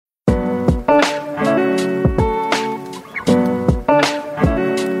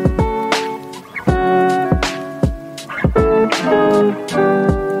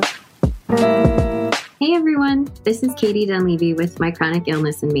This is Katie Dunleavy with My Chronic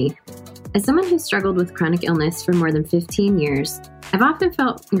Illness and Me. As someone who's struggled with chronic illness for more than 15 years, I've often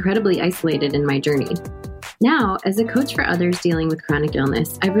felt incredibly isolated in my journey. Now, as a coach for others dealing with chronic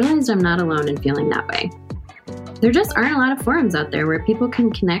illness, I've realized I'm not alone in feeling that way. There just aren't a lot of forums out there where people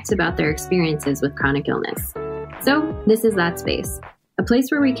can connect about their experiences with chronic illness. So this is that space, a place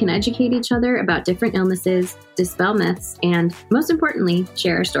where we can educate each other about different illnesses, dispel myths, and most importantly,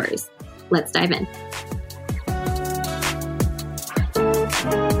 share our stories. Let's dive in.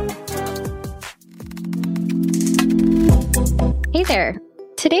 Hey there.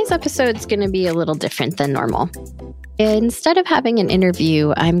 Today's episode is going to be a little different than normal. Instead of having an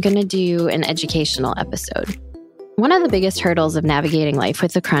interview, I'm going to do an educational episode. One of the biggest hurdles of navigating life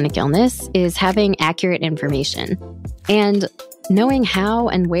with a chronic illness is having accurate information and knowing how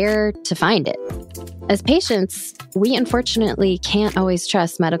and where to find it. As patients, we unfortunately can't always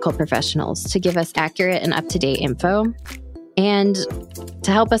trust medical professionals to give us accurate and up-to-date info and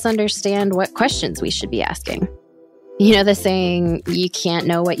to help us understand what questions we should be asking. You know the saying, you can't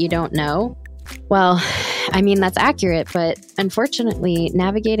know what you don't know? Well, I mean, that's accurate, but unfortunately,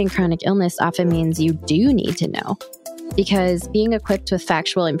 navigating chronic illness often means you do need to know, because being equipped with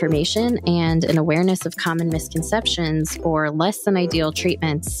factual information and an awareness of common misconceptions or less than ideal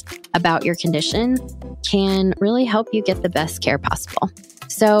treatments about your condition can really help you get the best care possible.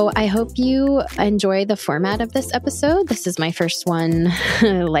 So I hope you enjoy the format of this episode. This is my first one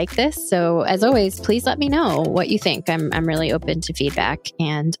like this. So as always, please let me know what you think. I'm really open to feedback,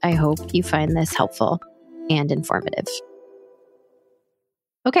 and I hope you find this helpful and informative.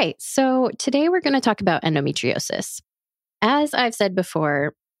 Okay, so today we're going to talk about endometriosis. As I've said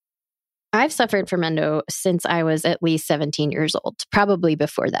before, I've suffered from endo since I was at least 17 years old, probably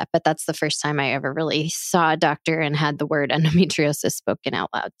before that, but that's the first time I ever really saw a doctor and had the word endometriosis spoken out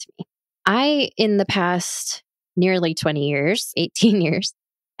loud to me. I, in the past nearly 20 years, 18 years,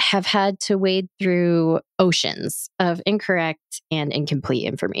 have had to wade through oceans of incorrect and incomplete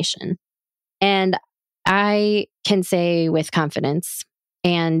information. And I can say with confidence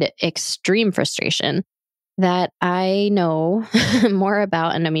and extreme frustration that I know more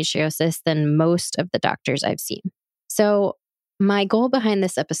about endometriosis than most of the doctors I've seen. So my goal behind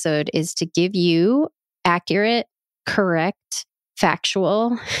this episode is to give you accurate, correct,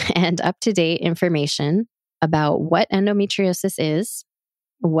 factual, and up-to-date information about what endometriosis is,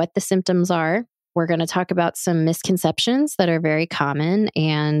 what the symptoms are. We're going to talk about some misconceptions that are very common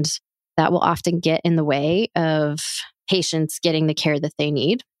and that will often get in the way of patients getting the care that they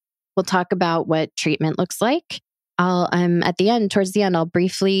need. We'll talk about what treatment looks like. Towards the end, I'll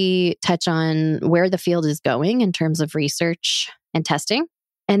briefly touch on where the field is going in terms of research and testing.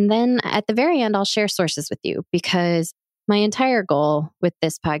 And then at the very end, I'll share sources with you, because my entire goal with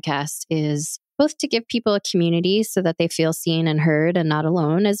this podcast is both to give people a community so that they feel seen and heard and not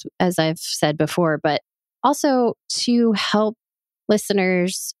alone, as I've said before, but also to help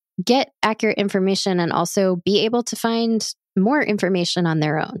listeners get accurate information and also be able to find more information on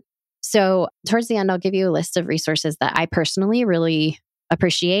their own. So towards the end, I'll give you a list of resources that I personally really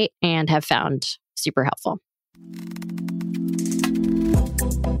appreciate and have found super helpful.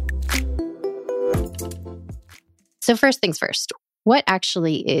 So first things first, what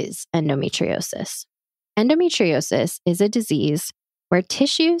actually is endometriosis? Endometriosis is a disease where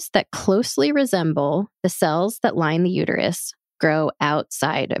tissues that closely resemble the cells that line the uterus grow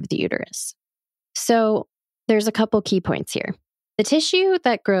outside of the uterus. So there's a couple key points here. The tissue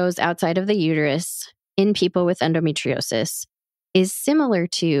that grows outside of the uterus in people with endometriosis is similar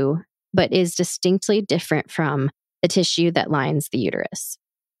to, but is distinctly different from, the tissue that lines the uterus.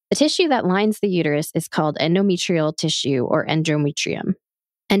 The tissue that lines the uterus is called endometrial tissue or endometrium.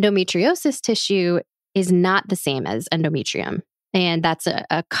 Endometriosis tissue is not the same as endometrium, and that's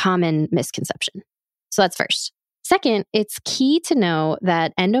a common misconception. So that's first. Second, it's key to know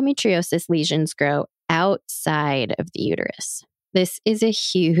that endometriosis lesions grow outside of the uterus. This is a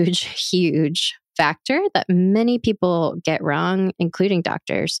huge, huge factor that many people get wrong, including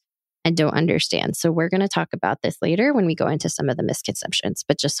doctors, and don't understand. So we're going to talk about this later when we go into some of the misconceptions,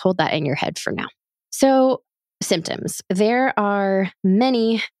 but just hold that in your head for now. So symptoms. There are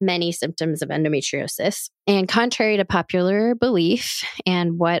many, many symptoms of endometriosis. And contrary to popular belief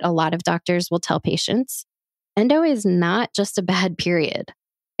and what a lot of doctors will tell patients, endo is not just a bad period.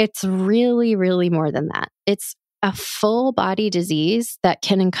 It's really, really more than that. It's a full body disease that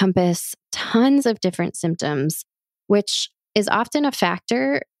can encompass tons of different symptoms, which is often a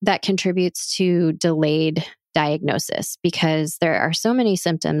factor that contributes to delayed diagnosis, because there are so many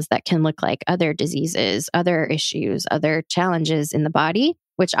symptoms that can look like other diseases, other issues, other challenges in the body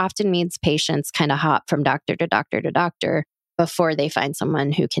which often means patients kind of hop from doctor to doctor to doctor before they find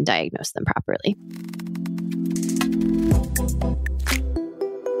someone who can diagnose them properly.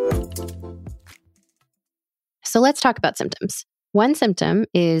 So let's talk about symptoms. One symptom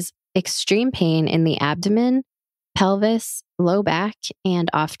is extreme pain in the abdomen, pelvis, low back, and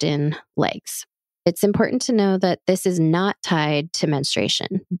often legs. It's important to know that this is not tied to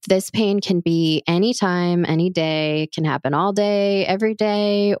menstruation. This pain can be anytime, any day. It can happen all day, every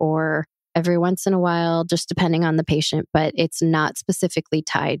day, or every once in a while, just depending on the patient, but it's not specifically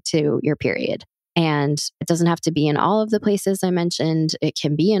tied to your period. And it doesn't have to be in all of the places I mentioned. It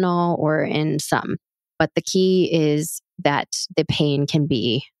can be in all or in some. But the key is that the pain can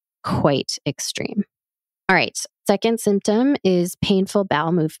be quite extreme. All right. Second symptom is painful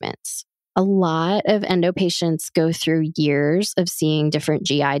bowel movements. A lot of endo patients go through years of seeing different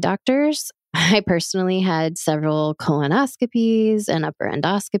GI doctors. I personally had several colonoscopies and upper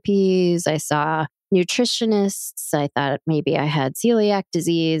endoscopies. I saw nutritionists. I thought maybe I had celiac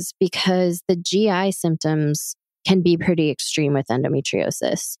disease because the GI symptoms can be pretty extreme with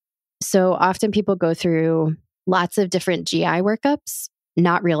endometriosis. So often people go through lots of different GI workups,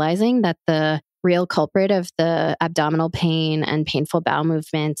 not realizing that the real culprit of the abdominal pain and painful bowel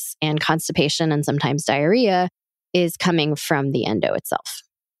movements and constipation and sometimes diarrhea is coming from the endo itself.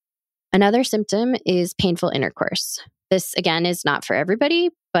 Another symptom is painful intercourse. This, again, is not for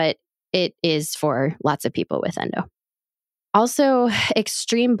everybody, but it is for lots of people with endo. Also,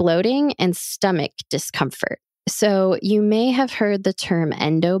 extreme bloating and stomach discomfort. So you may have heard the term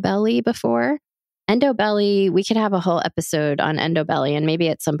endobelly before. Endobelly, we could have a whole episode on endobelly, and maybe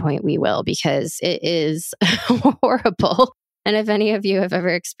at some point we will, because it is horrible. And if any of you have ever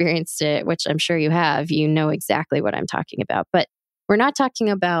experienced it, which I'm sure you have, you know exactly what I'm talking about. But we're not talking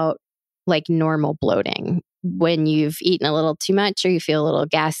about like normal bloating when you've eaten a little too much or you feel a little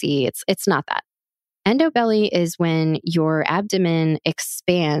gassy. It's not that. Endobelly is when your abdomen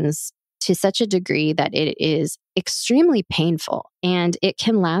expands to such a degree that it is extremely painful and it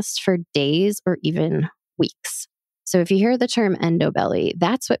can last for days or even weeks. So if you hear the term endobelly,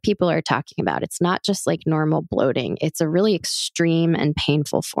 that's what people are talking about. It's not just like normal bloating. It's a really extreme and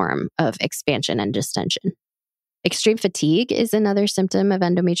painful form of expansion and distension. Extreme fatigue is another symptom of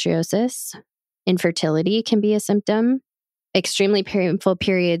endometriosis. Infertility can be a symptom. Extremely painful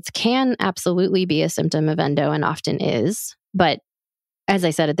periods can absolutely be a symptom of endo and often is. But as I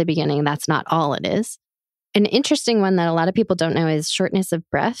said at the beginning, that's not all it is. An interesting one that a lot of people don't know is shortness of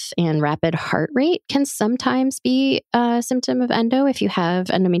breath and rapid heart rate can sometimes be a symptom of endo if you have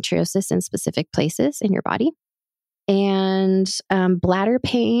endometriosis in specific places in your body. And bladder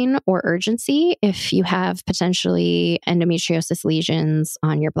pain or urgency if you have potentially endometriosis lesions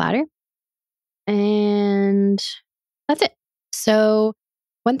on your bladder. And that's it. So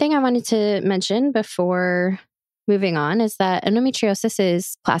one thing I wanted to mention before moving on is that endometriosis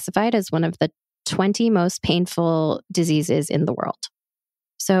is classified as one of the 20 most painful diseases in the world.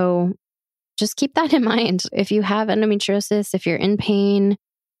 So just keep that in mind. If you have endometriosis, if you're in pain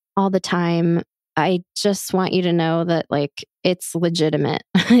all the time, I just want you to know that like it's legitimate.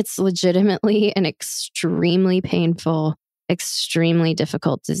 It's legitimately an extremely painful, extremely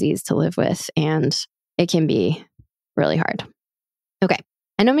difficult disease to live with, and it can be really hard. Okay.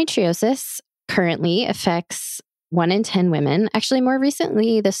 Endometriosis currently affects 1 in 10 women. Actually, more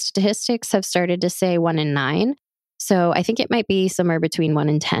recently, the statistics have started to say 1 in 9. So I think it might be somewhere between 1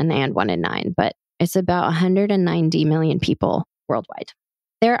 in 10 and 1 in 9, but it's about 190 million people worldwide.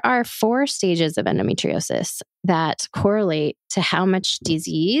 There are 4 stages of endometriosis that correlate to how much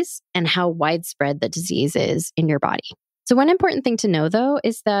disease and how widespread the disease is in your body. So one important thing to know, though,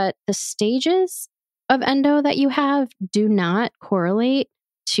 is that the stages of endo that you have do not correlate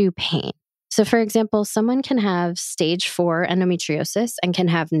to pain. So for example, someone can have stage 4 endometriosis and can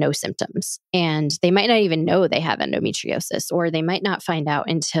have no symptoms, and they might not even know they have endometriosis, or they might not find out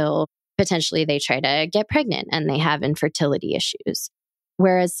until potentially they try to get pregnant and they have infertility issues.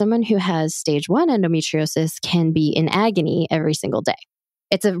 Whereas someone who has stage 1 endometriosis can be in agony every single day.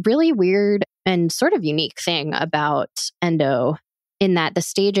 It's a really weird and sort of unique thing about endo in that the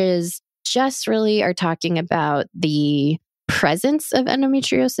stages just really are talking about the presence of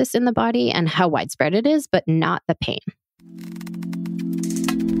endometriosis in the body and how widespread it is, but not the pain.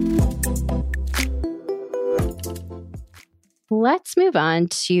 Let's move on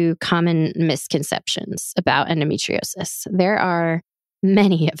to common misconceptions about endometriosis. There are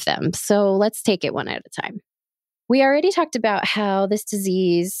many of them, so let's take it one at a time. We already talked about how this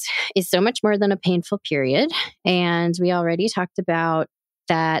disease is so much more than a painful period, and we already talked about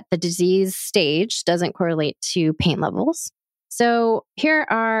that the disease stage doesn't correlate to pain levels. So here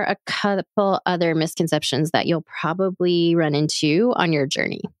are a couple other misconceptions that you'll probably run into on your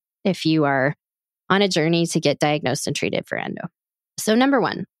journey if you are on a journey to get diagnosed and treated for endo. So number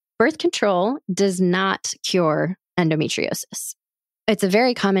one, birth control does not cure endometriosis. It's a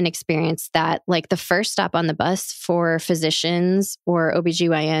very common experience that like the first stop on the bus for physicians or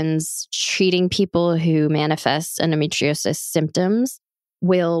OBGYNs treating people who manifest endometriosis symptoms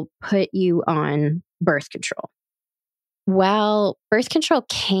will put you on birth control. While birth control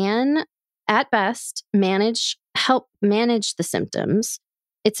can, at best, help manage the symptoms,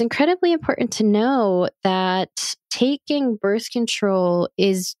 it's incredibly important to know that taking birth control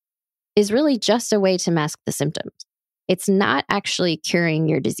is really just a way to mask the symptoms. It's not actually curing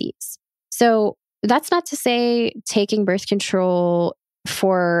your disease. So that's not to say taking birth control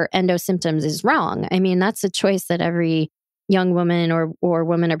for endo symptoms is wrong. I mean, that's a choice that every young woman or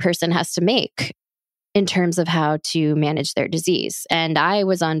woman or person has to make in terms of how to manage their disease. And I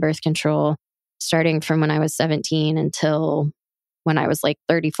was on birth control starting from when I was 17 until when I was like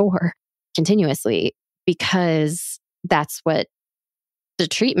 34 continuously, because that's what the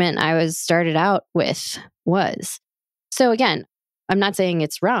treatment I was started out with was. So again, I'm not saying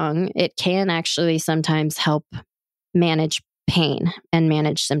it's wrong. It can actually sometimes help manage pain and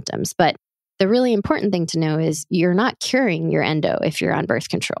manage symptoms. But the really important thing to know is you're not curing your endo if you're on birth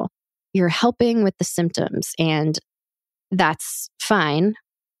control. You're helping with the symptoms, and that's fine.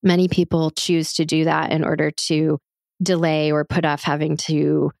 Many people choose to do that in order to delay or put off having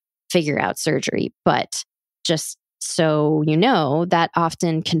to figure out surgery. But just so you know, that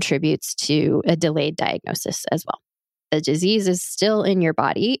often contributes to a delayed diagnosis as well. The disease is still in your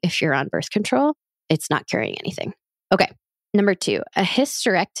body if you're on birth control. It's not curing anything. Okay. Number two, a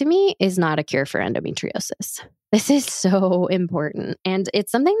hysterectomy is not a cure for endometriosis. This is so important. And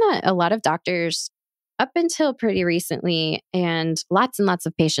it's something that a lot of doctors, up until pretty recently, and lots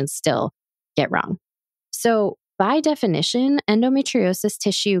of patients still get wrong. So by definition, endometriosis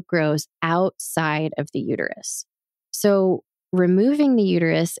tissue grows outside of the uterus. So removing the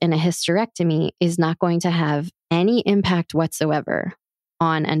uterus in a hysterectomy is not going to have any impact whatsoever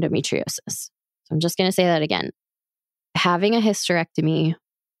on endometriosis. So I'm just going to say that again. Having a hysterectomy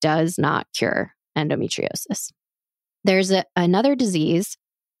does not cure endometriosis. There's another disease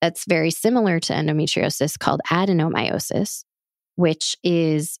that's very similar to endometriosis called adenomyosis, which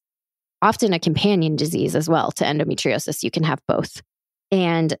is often a companion disease as well to endometriosis. You can have both.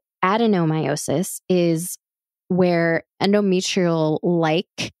 And adenomyosis is where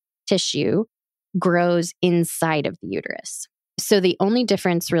endometrial-like tissue grows inside of the uterus. So the only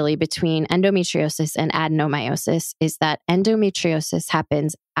difference really between endometriosis and adenomyosis is that endometriosis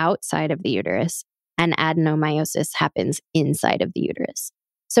happens outside of the uterus and adenomyosis happens inside of the uterus.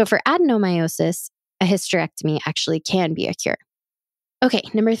 So for adenomyosis, a hysterectomy actually can be a cure. Okay,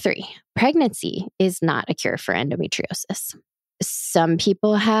 number three, pregnancy is not a cure for endometriosis. Some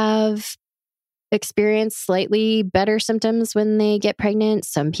people have experienced slightly better symptoms when they get pregnant.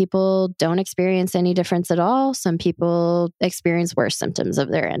 Some people don't experience any difference at all. Some people experience worse symptoms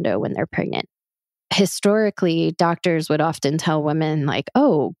of their endo when they're pregnant. Historically, doctors would often tell women like,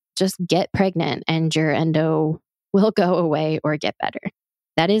 oh, just get pregnant and your endo will go away or get better.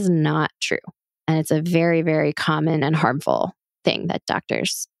 That is not true. And it's a very, very common and harmful thing that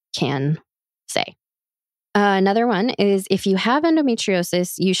doctors can say. Another one is if you have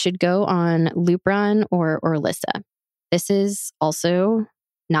endometriosis, you should go on Lupron or Orlissa. This is also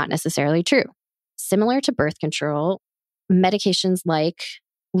not necessarily true. Similar to birth control, medications like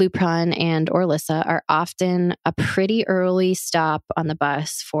Lupron and Orlissa are often a pretty early stop on the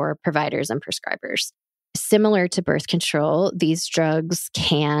bus for providers and prescribers. Similar to birth control, these drugs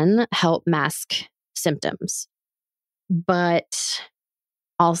can help mask symptoms, but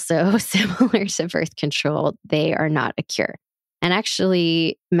also similar to birth control, they are not a cure. And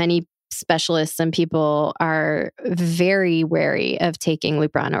actually, many specialists and people are very wary of taking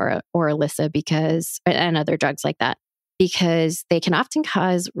Lupron or Orlissa and other drugs like that, because they can often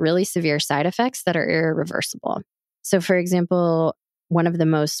cause really severe side effects that are irreversible. So for example, one of the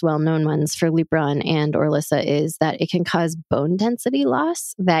most well-known ones for Lupron and Orlissa is that it can cause bone density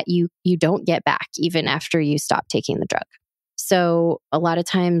loss that you don't get back even after you stop taking the drug. So a lot of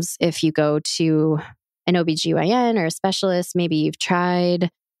times if you go to an OBGYN or a specialist, maybe you've tried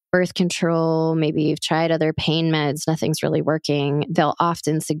birth control, maybe you've tried other pain meds, nothing's really working, they'll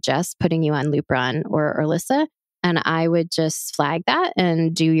often suggest putting you on Lupron or Orlissa. And I would just flag that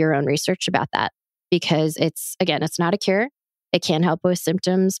and do your own research about that, because it's not a cure. It can help with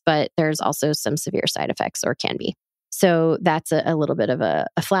symptoms, but there's also some severe side effects, or can be. So that's a little bit of a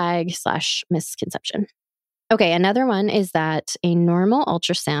flag / misconception. Okay, another one is that a normal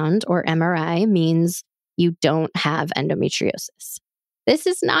ultrasound or MRI means you don't have endometriosis. This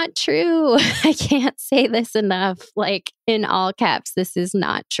is not true. I can't say this enough. Like in all caps, this is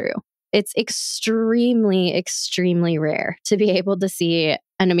not true. It's extremely, extremely rare to be able to see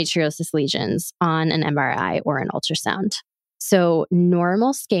endometriosis lesions on an MRI or an ultrasound. So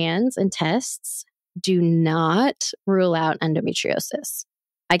normal scans and tests do not rule out endometriosis.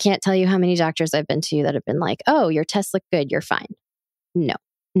 I can't tell you how many doctors I've been to that have been like, oh, your tests look good, you're fine. No,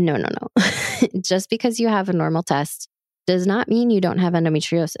 no, no, no. Just because you have a normal test does not mean you don't have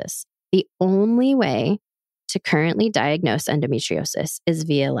endometriosis. The only way to currently diagnose endometriosis is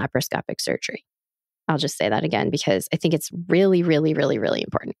via laparoscopic surgery. I'll just say that again because I think it's really, really, really, really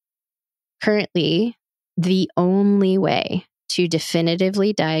important. Currently, the only way to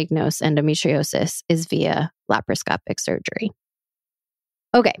definitively diagnose endometriosis is via laparoscopic surgery.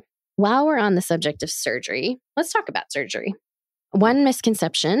 Okay, while we're on the subject of surgery, let's talk about surgery. One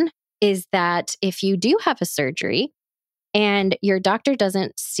misconception is that if you do have a surgery and your doctor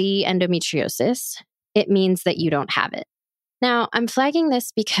doesn't see endometriosis, it means that you don't have it. Now, I'm flagging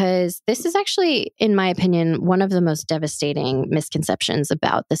this because this is actually, in my opinion, one of the most devastating misconceptions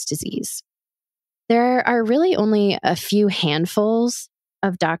about this disease. There are really only a few handfuls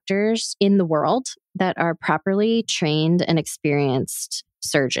of doctors in the world that are properly trained and experienced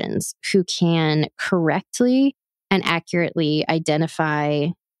surgeons who can correctly and accurately identify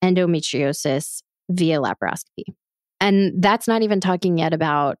endometriosis via laparoscopy. And that's not even talking yet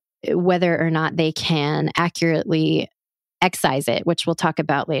about whether or not they can accurately excise it, which we'll talk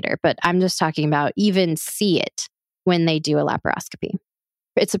about later. But I'm just talking about even see it when they do a laparoscopy.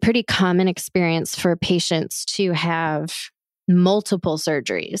 It's a pretty common experience for patients to have multiple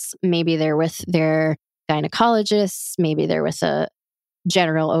surgeries. Maybe they're with their gynecologists, maybe they're with a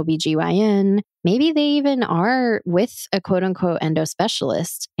general OBGYN, maybe they even are with a quote unquote endo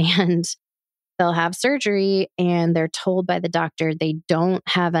specialist and they'll have surgery and they're told by the doctor they don't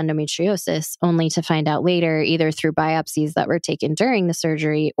have endometriosis, only to find out later, either through biopsies that were taken during the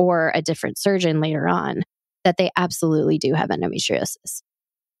surgery or a different surgeon later on, that they absolutely do have endometriosis.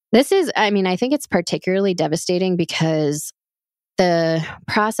 This is, I think it's particularly devastating because the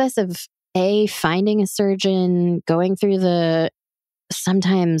process of finding a surgeon, going through the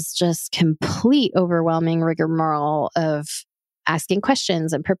sometimes just complete overwhelming rigmarole of asking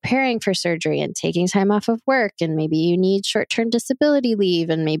questions and preparing for surgery and taking time off of work. And maybe you need short-term disability leave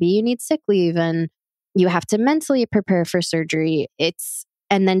and maybe you need sick leave and you have to mentally prepare for surgery.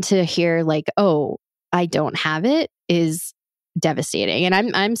 And then to hear like, oh, I don't have it is devastating.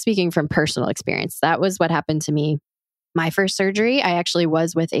 And I'm speaking from personal experience. That was what happened to me. My first surgery, I actually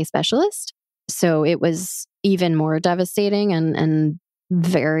was with a specialist. So it was even more devastating and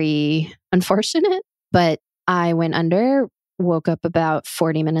very unfortunate. But I went under, woke up about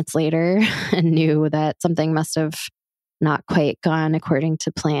 40 minutes later and knew that something must have not quite gone according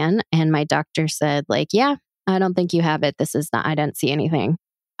to plan. And my doctor said, like, yeah, I don't think you have it. I didn't see anything.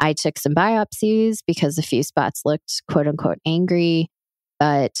 I took some biopsies because a few spots looked quote unquote angry,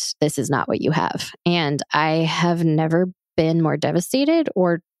 but this is not what you have. And I have never been more devastated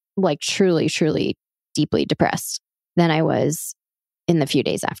or like truly, truly deeply depressed than I was in the few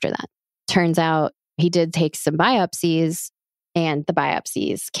days after that. Turns out he did take some biopsies and the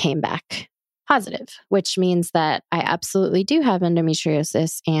biopsies came back positive, which means that I absolutely do have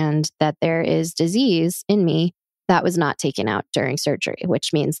endometriosis and that there is disease in me that was not taken out during surgery,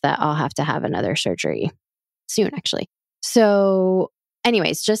 which means that I'll have to have another surgery soon, actually. So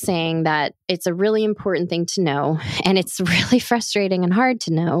anyways, just saying that it's a really important thing to know, and it's really frustrating and hard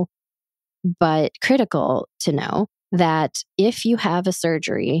to know, but critical to know that if you have a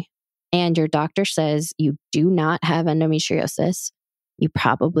surgery and your doctor says you do not have endometriosis, you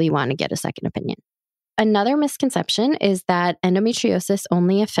probably want to get a second opinion. Another misconception is that endometriosis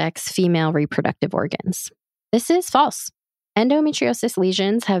only affects female reproductive organs. This is false. Endometriosis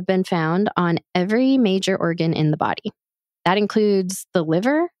lesions have been found on every major organ in the body. That includes the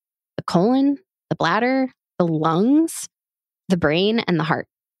liver, the colon, the bladder, the lungs, the brain, and the heart.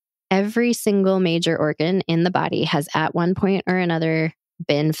 Every single major organ in the body has at one point or another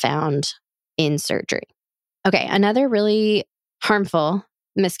been found in surgery. Okay, another really harmful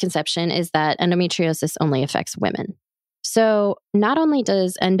misconception is that endometriosis only affects women. So not only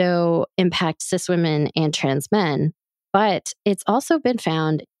does endo impact cis women and trans men, but it's also been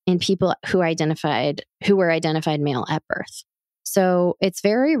found in people who were identified male at birth. So it's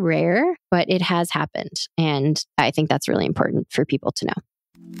very rare, but it has happened. And I think that's really important for people to know.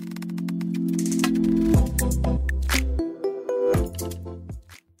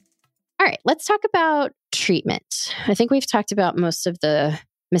 All right, let's talk about treatment. I think we've talked about most of the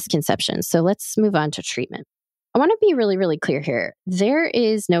misconceptions. So let's move on to treatment. I want to be really, really clear here. There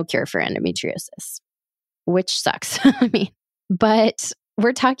is no cure for endometriosis, which sucks. But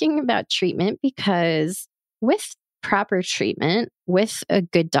we're talking about treatment because with proper treatment, with a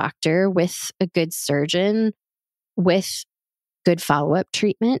good doctor, with a good surgeon, with good follow-up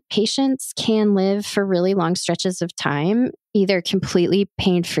treatment, patients can live for really long stretches of time, either completely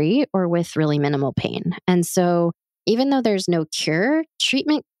pain-free or with really minimal pain. And so even though there's no cure,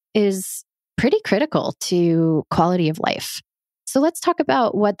 treatment is pretty critical to quality of life. So let's talk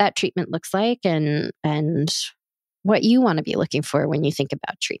about what that treatment looks like and what you want to be looking for when you think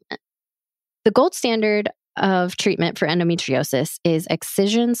about treatment. The gold standard of treatment for endometriosis is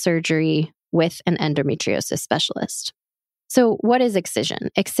excision surgery with an endometriosis specialist. So what is excision?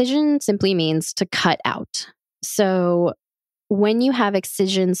 Excision simply means to cut out. So when you have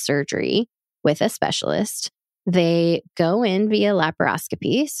excision surgery with a specialist, they go in via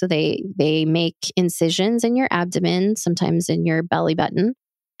laparoscopy. So they make incisions in your abdomen, sometimes in your belly button,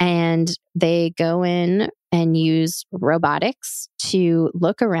 and they go in and use robotics to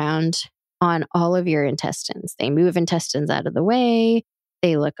look around on all of your intestines. They move intestines out of the way.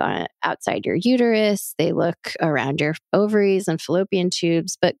 They look outside your uterus. They look around your ovaries and fallopian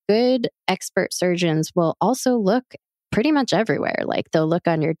tubes. But good expert surgeons will also look pretty much everywhere. Like they'll look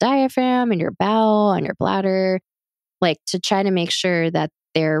on your diaphragm and your bowel, on your bladder, like to try to make sure that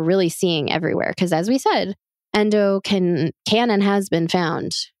they're really seeing everywhere. Because as we said, endo can and has been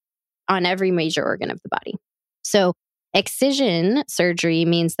found on every major organ of the body. So excision surgery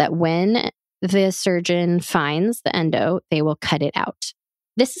means that when the surgeon finds the endo, they will cut it out.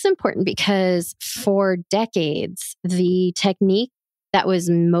 This is important because for decades, the technique that was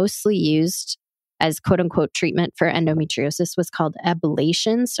mostly used as quote unquote treatment for endometriosis was called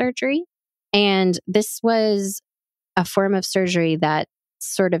ablation surgery. And this was a form of surgery that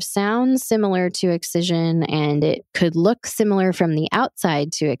sort of sounds similar to excision, and it could look similar from the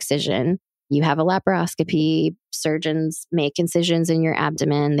outside to excision. You have a laparoscopy, surgeons make incisions in your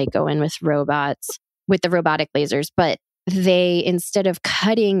abdomen, they go in with robots, with the robotic lasers, but they, instead of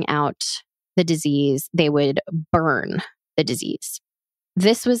cutting out the disease, they would burn the disease.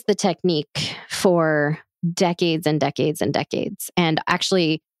 This was the technique for decades and decades and decades. And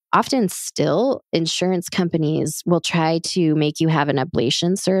actually, often still, insurance companies will try to make you have an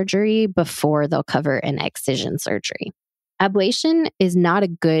ablation surgery before they'll cover an excision surgery. Ablation is not a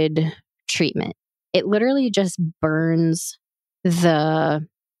good treatment. It literally just burns the,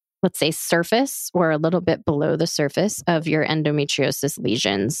 let's say, surface or a little bit below the surface of your endometriosis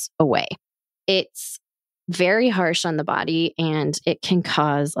lesions away. It's very harsh on the body and it can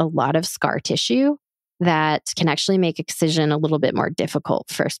cause a lot of scar tissue that can actually make excision a little bit more difficult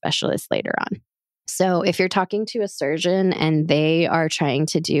for specialists later on. So if you're talking to a surgeon and they are trying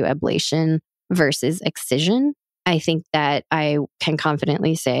to do ablation versus excision, I think that I can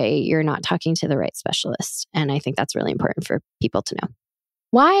confidently say you're not talking to the right specialist. And I think that's really important for people to know.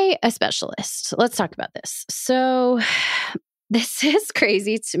 Why a specialist? Let's talk about this. So this is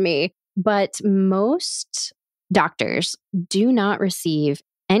crazy to me, but most doctors do not receive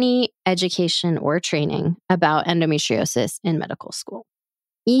any education or training about endometriosis in medical school.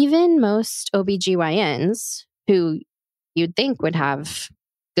 Even most OBGYNs, who you'd think would have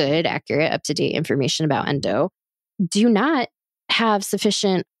good, accurate, up-to-date information about endo, do not have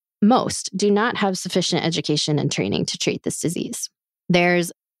sufficient education and training to treat this disease.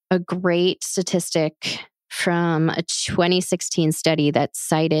 There's a great statistic from a 2016 study that's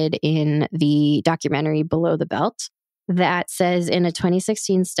cited in the documentary Below the Belt that says in a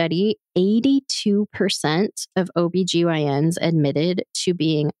 2016 study, 82% of OBGYNs admitted to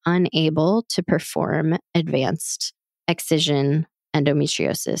being unable to perform advanced excision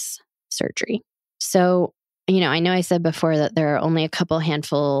endometriosis surgery. So, I know I said before that there are only a couple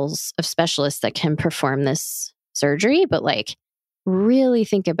handfuls of specialists that can perform this surgery, but really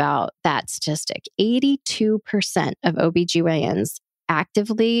think about that statistic. 82% of OBGYNs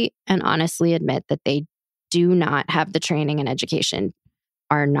actively and honestly admit that they do not have the training and education,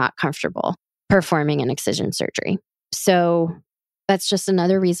 are not comfortable performing an excision surgery. So that's just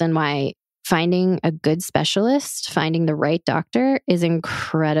another reason why finding a good specialist, finding the right doctor is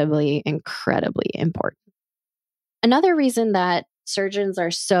incredibly, incredibly important. Another reason that surgeons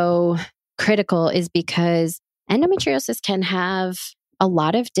are so critical is because endometriosis can have a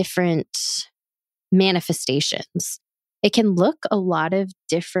lot of different manifestations. It can look a lot of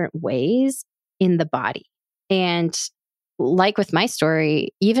different ways in the body. And like with my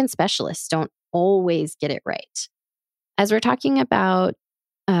story, even specialists don't always get it right. As we're talking about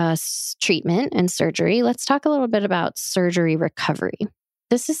treatment and surgery, let's talk a little bit about surgery recovery.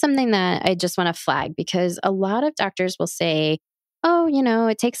 This is something that I just want to flag because a lot of doctors will say, oh,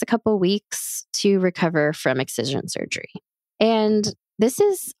 it takes a couple weeks to recover from excision surgery. And this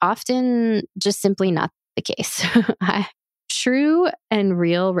is often just simply not the case. True and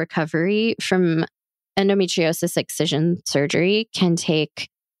real recovery from endometriosis excision surgery can take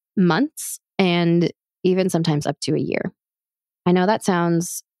months and even sometimes up to a year. I know that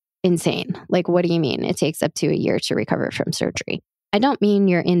sounds insane. Like, what do you mean? It takes up to a year to recover from surgery. I don't mean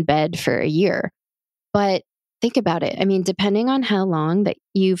you're in bed for a year, but think about it. I mean, depending on how long that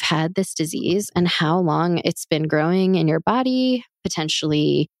you've had this disease and how long it's been growing in your body,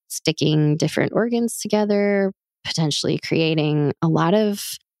 potentially sticking different organs together, potentially creating a lot of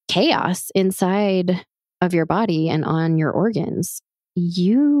chaos inside of your body and on your organs,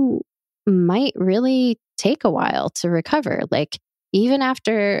 you might really take a while to recover. Like, even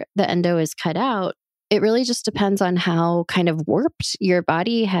after the endo is cut out, it really just depends on how kind of warped your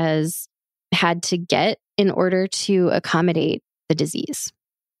body has had to get in order to accommodate the disease.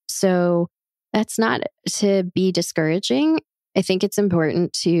 So that's not to be discouraging. I think it's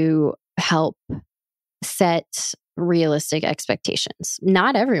important to help set realistic expectations.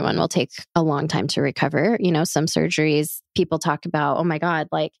 Not everyone will take a long time to recover. Some surgeries, people talk about, oh my God,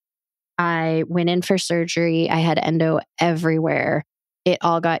 like I went in for surgery, I had endo everywhere, it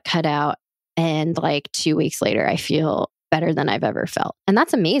all got cut out, and like 2 weeks later, I feel better than I've ever felt. And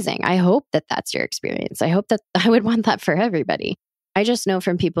that's amazing. I hope that that's your experience. I hope that I would want that for everybody. I just know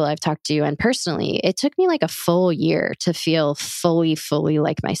from people I've talked to and personally, it took me like a full year to feel fully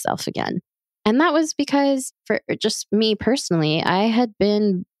like myself again. And that was because for just me personally, I had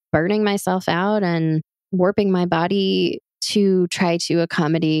been burning myself out and warping my body to try to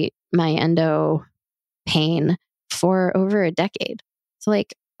accommodate my endo pain for over a decade. So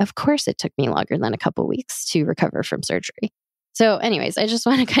like, of course it took me longer than a couple weeks to recover from surgery. So anyways, I just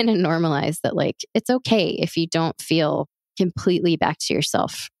want to kind of normalize that like, it's okay if you don't feel completely back to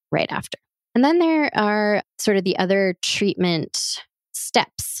yourself right after. And then there are sort of the other treatment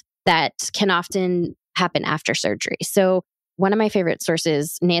steps that can often happen after surgery. So one of my favorite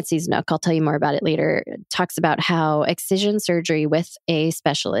sources, Nancy's Nook, I'll tell you more about it later, talks about how excision surgery with a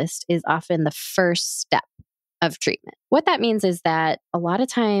specialist is often the first step of treatment. What that means is that a lot of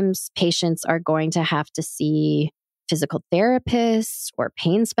times patients are going to have to see physical therapists or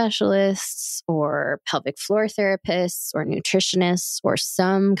pain specialists or pelvic floor therapists or nutritionists or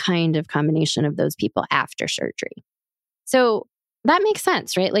some kind of combination of those people after surgery. So that makes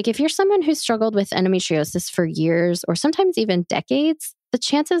sense, right? Like if you're someone who's struggled with endometriosis for years or sometimes even decades, the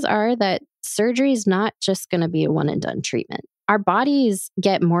chances are that surgery is not just going to be a one and done treatment. Our bodies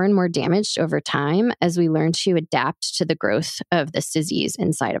get more and more damaged over time as we learn to adapt to the growth of this disease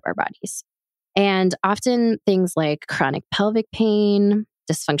inside of our bodies. And often things like chronic pelvic pain,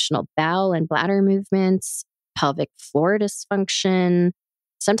 dysfunctional bowel and bladder movements, pelvic floor dysfunction,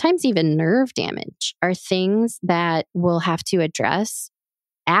 sometimes even nerve damage are things that we'll have to address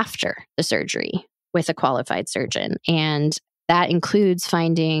after the surgery with a qualified surgeon. And that includes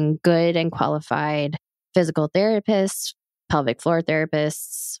finding good and qualified physical therapists, pelvic floor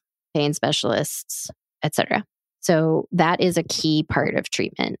therapists, pain specialists, etc. So that is a key part of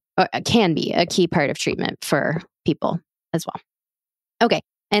treatment, or can be a key part of treatment for people as well. Okay.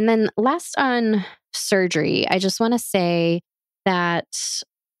 And then last on surgery, I just want to say that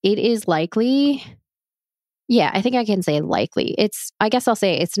it is likely, I think I can say likely. I guess I'll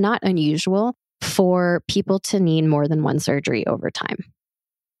say it's not unusual for people to need more than one surgery over time.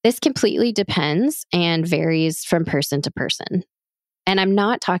 This completely depends and varies from person to person. And I'm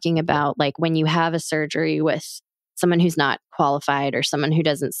not talking about like when you have a surgery with someone who's not qualified or someone who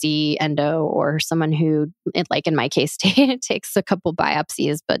doesn't see endo or someone who, like in my case, takes a couple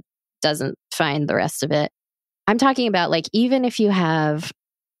biopsies but doesn't find the rest of it. I'm talking about like even if you have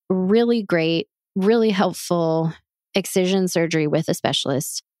really great, really helpful excision surgery with a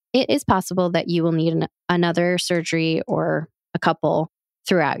specialist, it is possible that you will need another surgery or a couple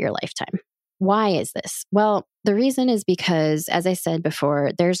throughout your lifetime. Why is this? Well, the reason is because, as I said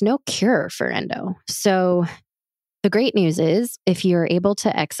before, there's no cure for endo. So the great news is if you're able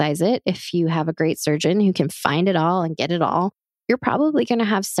to excise it, if you have a great surgeon who can find it all and get it all, you're probably going to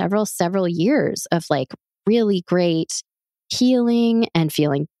have several years of like really great healing and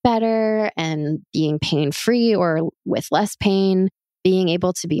feeling better and being pain-free or with less pain, being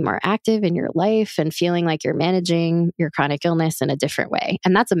able to be more active in your life and feeling like you're managing your chronic illness in a different way.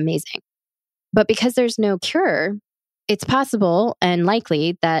 And that's amazing. But because there's no cure, it's possible and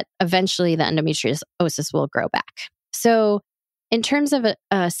likely that eventually the endometriosis will grow back. So in terms of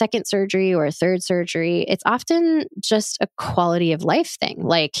a second surgery or a third surgery, it's often just a quality of life thing.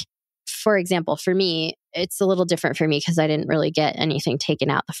 Like, for example, for me, it's a little different for me because I didn't really get anything taken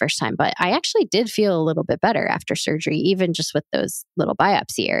out the first time, but I actually did feel a little bit better after surgery, even just with those little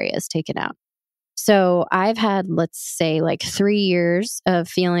biopsy areas taken out. So I've had, let's say, like 3 years of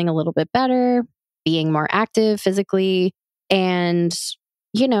feeling a little bit better, being more active physically. And,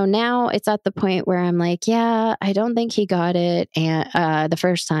 now it's at the point where I'm like, yeah, I don't think he got it the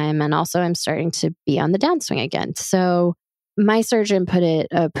first time. And also I'm starting to be on the downswing again. So my surgeon put it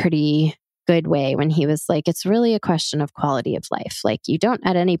a pretty good way when he was like, it's really a question of quality of life. Like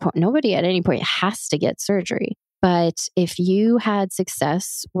nobody at any point has to get surgery. But if you had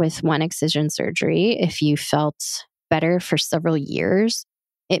success with one excision surgery, if you felt better for several years,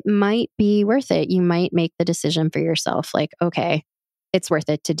 it might be worth it. You might make the decision for yourself, like, okay, it's worth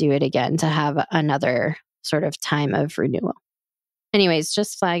it to do it again, to have another sort of time of renewal. Anyways,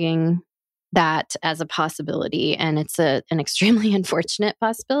 just flagging that as a possibility. And it's an extremely unfortunate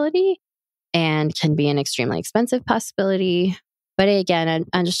possibility and can be an extremely expensive possibility. But again,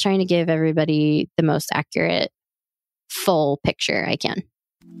 I'm just trying to give everybody the most accurate, full picture I can.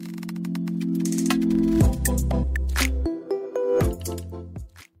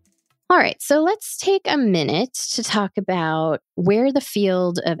 All right, so let's take a minute to talk about where the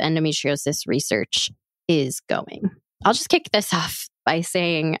field of endometriosis research is going. I'll just kick this off by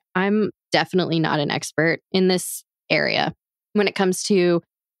saying I'm definitely not an expert in this area. When it comes to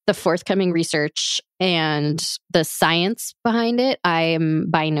the forthcoming research and the science behind it, I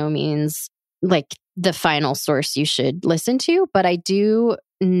am by no means like the final source you should listen to, but I do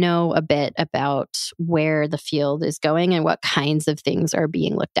know a bit about where the field is going and what kinds of things are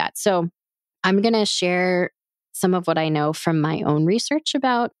being looked at. So I'm going to share some of what I know from my own research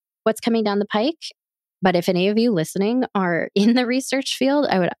about what's coming down the pike. But if any of you listening are in the research field,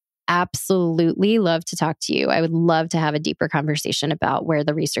 I would absolutely love to talk to you. I would love to have a deeper conversation about where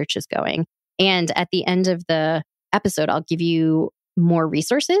the research is going. And at the end of the episode, I'll give you more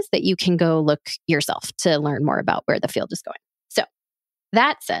resources that you can go look yourself to learn more about where the field is going. So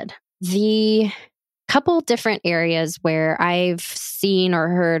that said, the couple different areas where I've seen or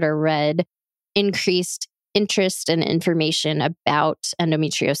heard or read increased interest and information about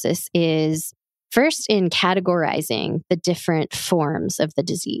endometriosis is first in categorizing the different forms of the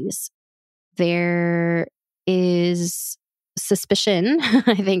disease. There is suspicion,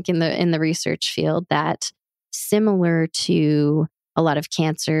 I think, in the research field that similar to a lot of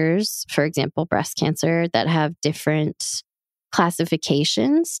cancers, for example, breast cancer, that have different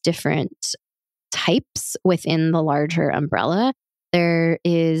classifications, different types within the larger umbrella. There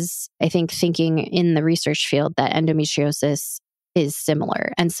is, I think, thinking in the research field that endometriosis is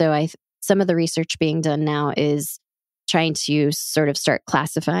similar. And so some of the research being done now is trying to sort of start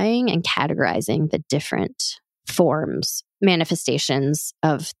classifying and categorizing the different forms, manifestations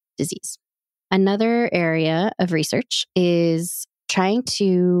of disease. Another area of research is trying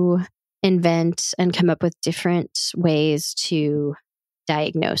to invent and come up with different ways to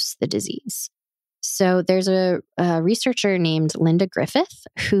diagnose the disease. So there's a researcher named Linda Griffith,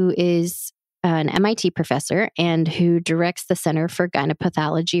 who is an MIT professor and who directs the Center for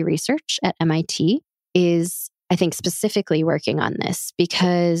Gynepathology Research at MIT, is, I think, specifically working on this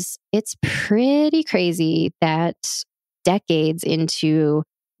because it's pretty crazy that decades into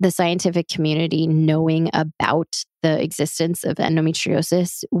the scientific community knowing about the existence of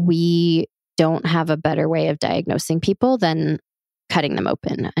endometriosis, we don't have a better way of diagnosing people than cutting them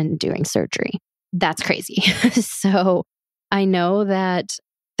open and doing surgery. That's crazy. So I know that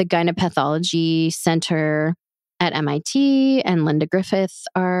the Gynepathology Center at MIT and Linda Griffith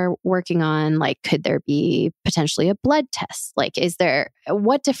are working on, like, could there be potentially a blood test? Like,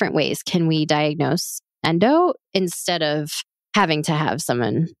 what different ways can we diagnose endo instead of having to have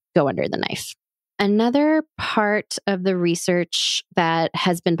someone go under the knife? Another part of the research that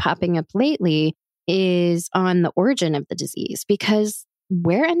has been popping up lately is on the origin of the disease, because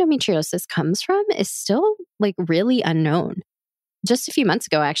where endometriosis comes from is still like really unknown. Just a few months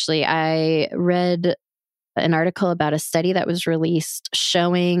ago, actually, I read an article about a study that was released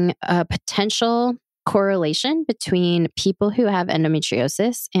showing a potential correlation between people who have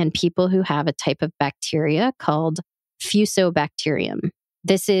endometriosis and people who have a type of bacteria called Fusobacterium.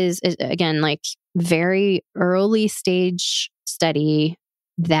 This is, again, like very early stage study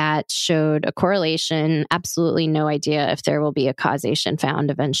that showed a correlation. Absolutely no idea if there will be a causation found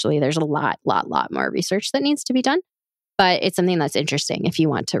eventually. There's a lot more research that needs to be done. But it's something that's interesting if you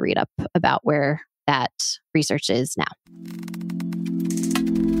want to read up about where that research is now.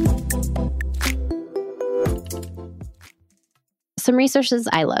 Some resources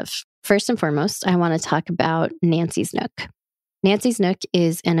I love. First and foremost, I want to talk about Nancy's Nook. Nancy's Nook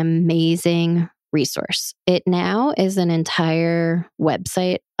is an amazing resource. It now is an entire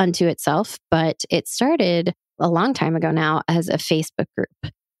website unto itself, but it started a long time ago now as a Facebook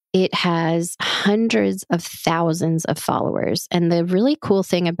group. It has hundreds of thousands of followers. And the really cool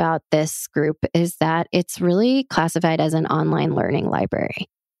thing about this group is that it's really classified as an online learning library.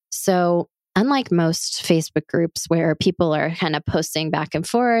 So unlike most Facebook groups where people are kind of posting back and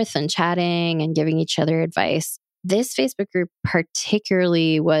forth and chatting and giving each other advice, this Facebook group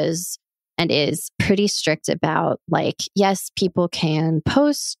particularly was and is pretty strict about yes, people can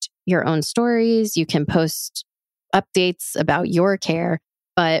post your own stories. You can post updates about your care,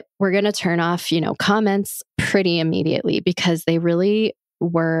 but we're going to turn off, comments pretty immediately because they really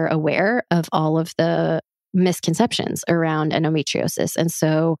were aware of all of the misconceptions around endometriosis. And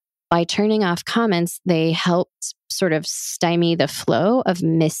so by turning off comments, they helped sort of stymie the flow of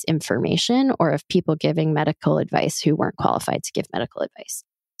misinformation or of people giving medical advice who weren't qualified to give medical advice.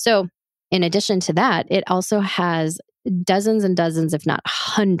 So in addition to that, it also has dozens and dozens, if not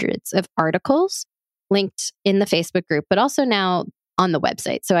hundreds of articles linked in the Facebook group, but also now on the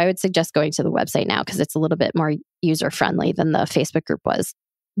website. So I would suggest going to the website now because it's a little bit more user-friendly than the Facebook group was.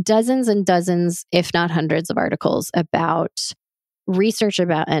 Dozens and dozens, if not hundreds of articles about research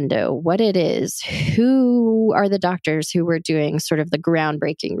about endo, what it is, who are the doctors who were doing sort of the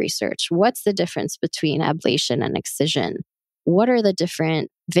groundbreaking research, what's the difference between ablation and excision, what are the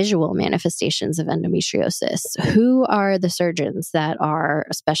different visual manifestations of endometriosis, who are the surgeons that are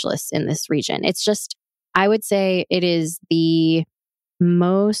specialists in this region. It's just, I would say it is the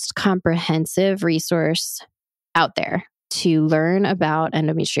most comprehensive resource out there to learn about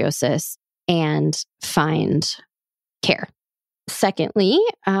endometriosis and find care. Secondly,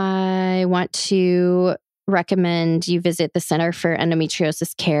 I want to recommend you visit the Center for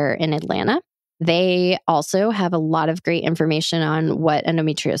Endometriosis Care in Atlanta. They also have a lot of great information on what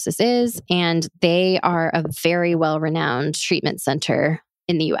endometriosis is, and they are a very well-renowned treatment center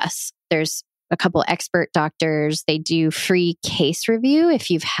in the US. There's a couple expert doctors. They do free case review if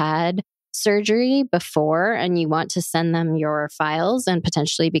you've had surgery before and you want to send them your files and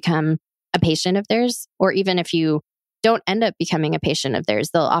potentially become a patient of theirs, or even if you don't end up becoming a patient of theirs,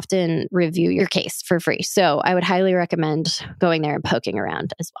 they'll often review your case for free. So I would highly recommend going there and poking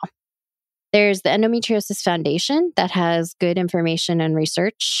around as well. There's the Endometriosis Foundation that has good information and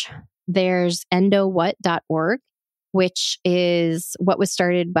research. There's endowhat.org, which is what was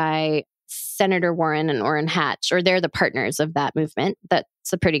started by Senator Warren and Orrin Hatch, or they're the partners of that movement. That's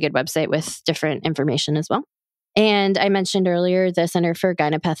a pretty good website with different information as well. And I mentioned earlier, the Center for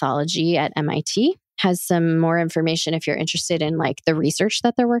Gynepathology at MIT has some more information if you're interested in the research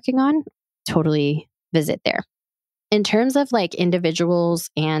that they're working on. Totally visit there. In terms of individuals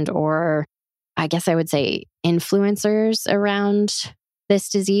and or I guess I would say influencers around this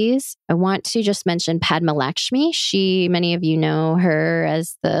disease, I want to just mention Padma Lakshmi. Many of you know her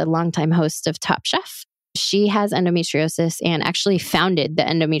as the longtime host of Top Chef. She has endometriosis and actually founded the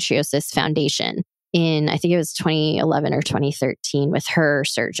Endometriosis Foundation in, I think it was 2011 or 2013 with her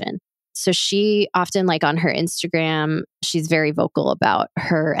surgeon. So she often, on her Instagram, she's very vocal about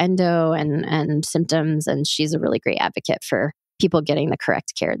her endo and symptoms, and she's a really great advocate for people getting the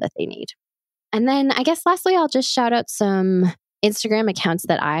correct care that they need. And then I guess lastly, I'll just shout out some Instagram accounts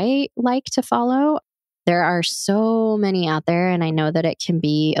that I like to follow. There are so many out there, and I know that it can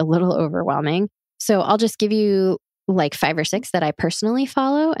be a little overwhelming. So I'll just give you 5 or 6 that I personally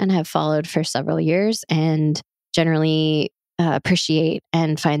follow and have followed for several years and generally appreciate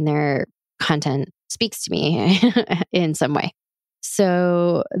and find their content speaks to me in some way.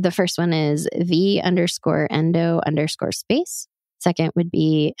 So the first one is the_endo_space. Second would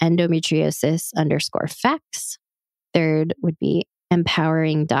be endometriosis_facts. Third would be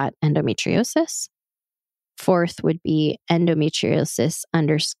empowering.endometriosis. Fourth would be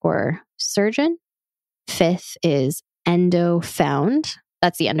endometriosis_surgeon. Fifth is EndoFound.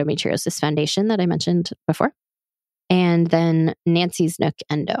 That's the Endometriosis Foundation that I mentioned before. And then Nancy's Nook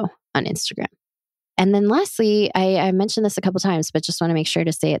Endo on Instagram. And then lastly, I mentioned this a couple times, but just want to make sure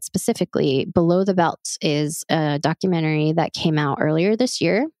to say it specifically. Below the Belt is a documentary that came out earlier this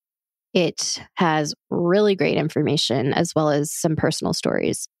year. It has really great information as well as some personal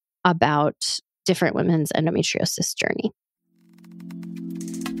stories about different women's endometriosis journey.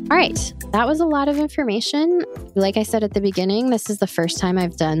 All right, that was a lot of information. Like I said at the beginning, this is the first time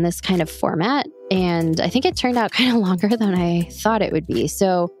I've done this kind of format, and I think it turned out kind of longer than I thought it would be.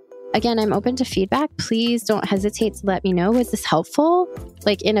 So again, I'm open to feedback. Please don't hesitate to let me know. Was this helpful?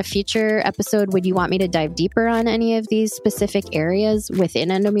 Like in a future episode, would you want me to dive deeper on any of these specific areas within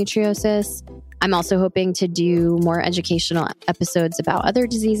endometriosis? I'm also hoping to do more educational episodes about other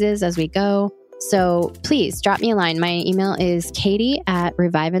diseases as we go. So please drop me a line. My email is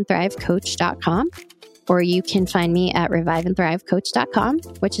katie@reviveandthrivecoach.com, or you can find me at reviveandthrivecoach.com,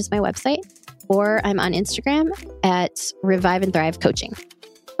 which is my website, or I'm on Instagram at Revive and Thrive Coaching.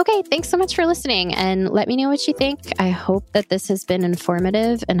 Okay, thanks so much for listening, and let me know what you think. I hope that this has been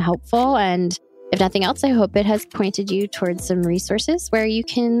informative and helpful, and if nothing else, I hope it has pointed you towards some resources where you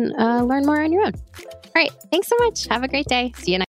can learn more on your own. All right, thanks so much. Have a great day. See you next time.